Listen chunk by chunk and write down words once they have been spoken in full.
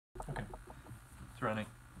running.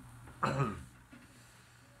 Okay,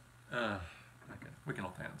 we can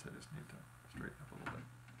hold hands. I just need to straighten up a little bit.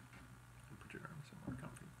 Put your arms somewhere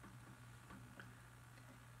comfy.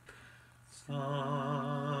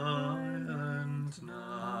 Silent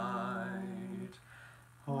night,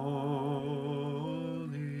 holy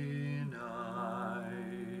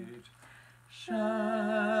night, shepherds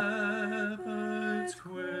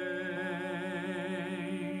quake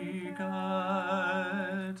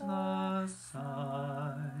at the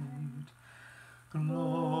sight,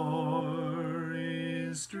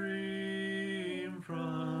 glories stream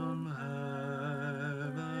from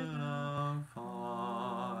heaven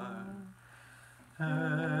afar,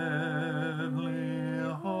 heavenly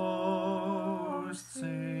hosts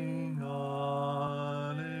sing Alleluia.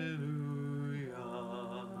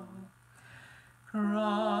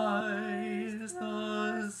 Christ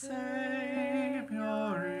the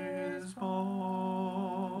Savior is born.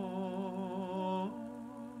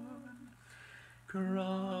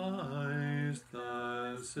 Christ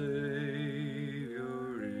the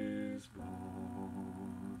Savior is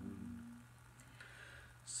born.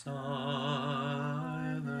 Silent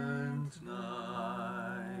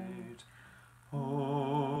night,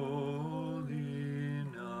 holy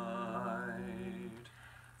night,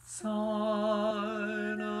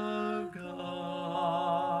 Son of God,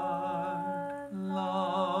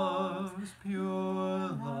 love's pure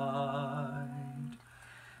light,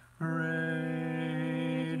 radiant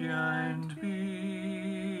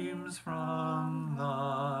beams from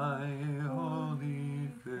thy holy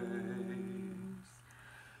face,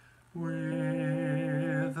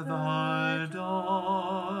 with the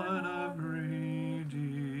dawn of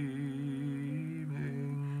redeeming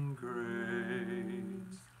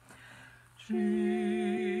grace.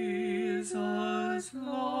 Jesus,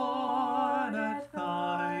 Lord, at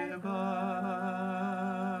thy birth,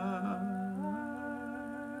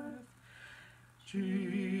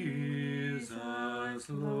 Jesus,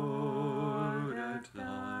 Lord, at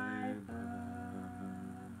thy birth.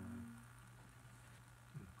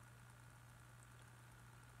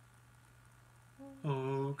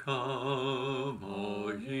 O come,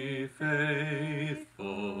 all ye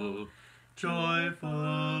faithful,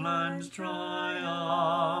 joyful and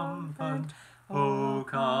triumphant. O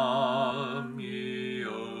come ye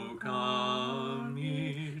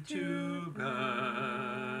to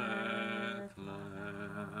Bethlehem.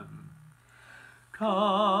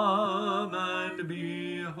 Come and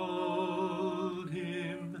behold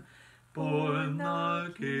him, born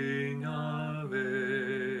the King of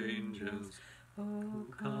angels. Oh,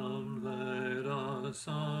 come, let us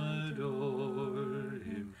adore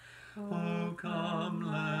him. Oh, come,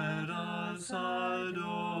 let us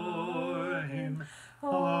adore him.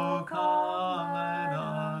 Oh, come, let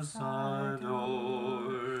us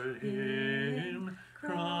adore him,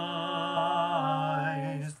 Christ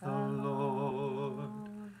the Lord.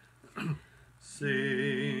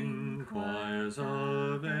 Sing, choirs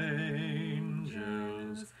of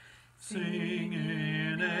angels, sing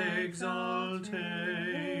in exaltation.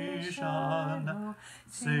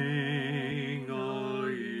 Sing, all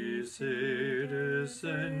ye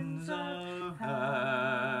citizens of heaven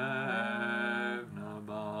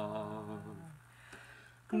above.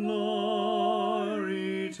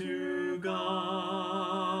 Glory to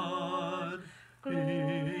God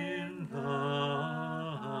in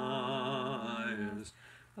the highest.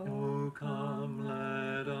 Oh, come,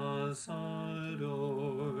 let us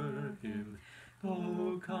adore him.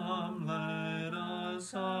 Oh, come, let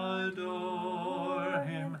us adore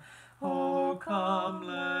him. Oh, come,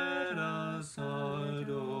 let us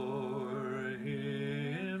adore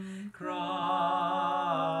him, Christ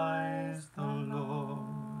the Lord.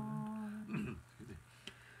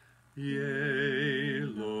 Yea,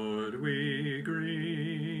 Lord, we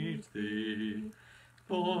greet thee,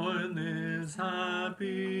 born this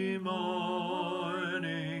happy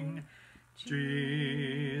morning.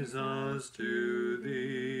 Jesus, to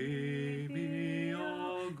thee be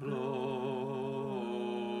all glory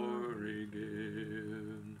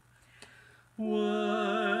given.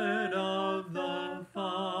 Word of the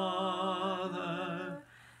Father,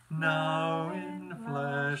 now in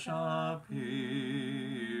flesh appearing.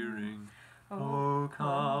 Oh,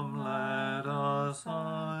 come, let us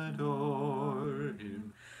adore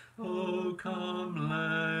him. Oh, come,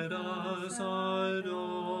 let us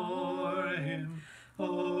adore him.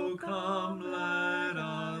 Oh, come, let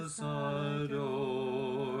us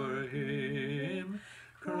adore him,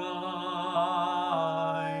 Christ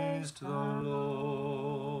the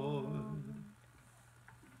Lord.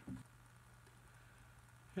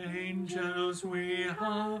 angels we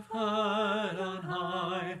have heard on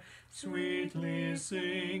high, sweetly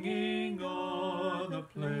singing o'er the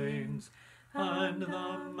plains, and the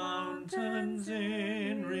mountains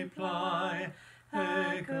in reply,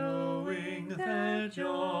 echoing their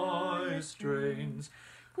joyous strains.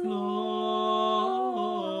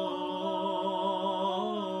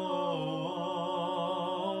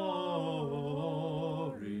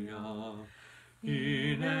 Gloria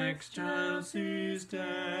in excelsis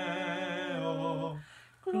Deo.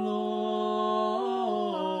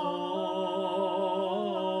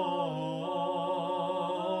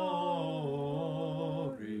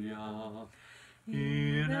 Gloria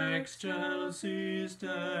in excelsis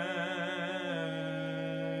Deo.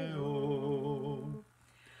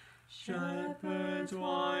 Shepherds,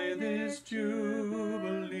 why this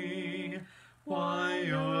jubilee? Why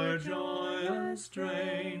your joyous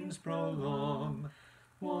strains prolong?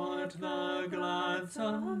 What the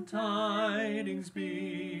gladsome tidings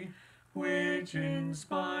be, which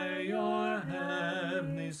inspire your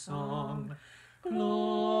heavenly song?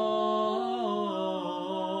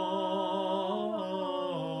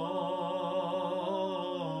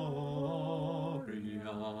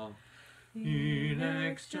 Gloria in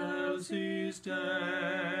excelsis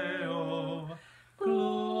Deo.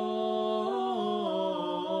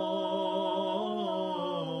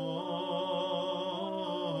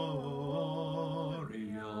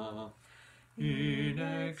 Gloria in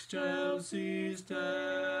excelsis Deo.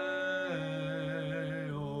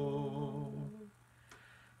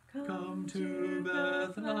 Come to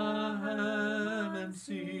Bethlehem and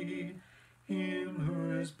see him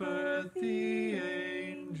whose birth the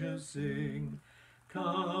angels sing.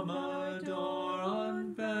 Come adore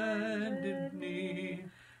on bended knee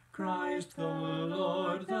Christ the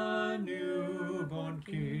Lord, the newborn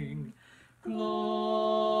King.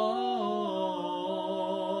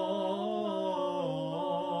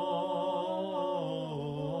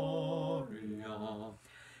 Gloria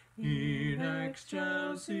in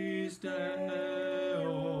excelsis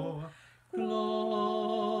Deo.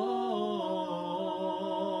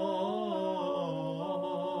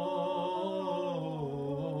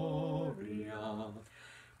 Gloria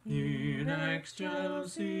in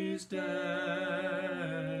excelsis Deo.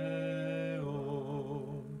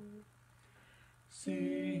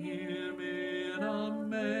 See him in a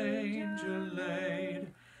manger laid,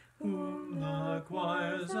 whom the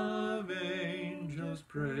choirs of angels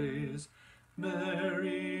praise.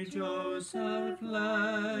 Mary, Joseph,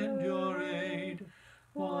 lend your aid,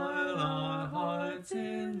 while our hearts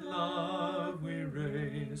in love we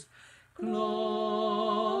raise.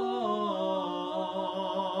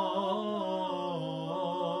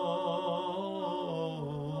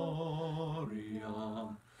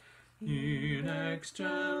 Gloria in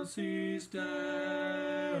excelsis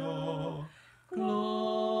Deo.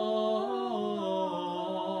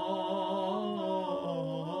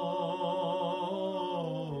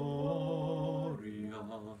 Gloria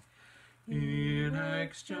in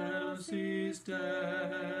excelsis Deo.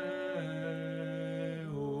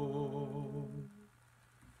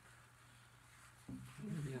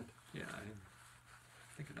 Yeah, I'm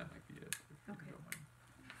thinking that might be it. If you Okay. don't mind.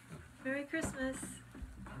 Merry Christmas.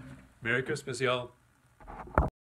 Merry Christmas, y'all.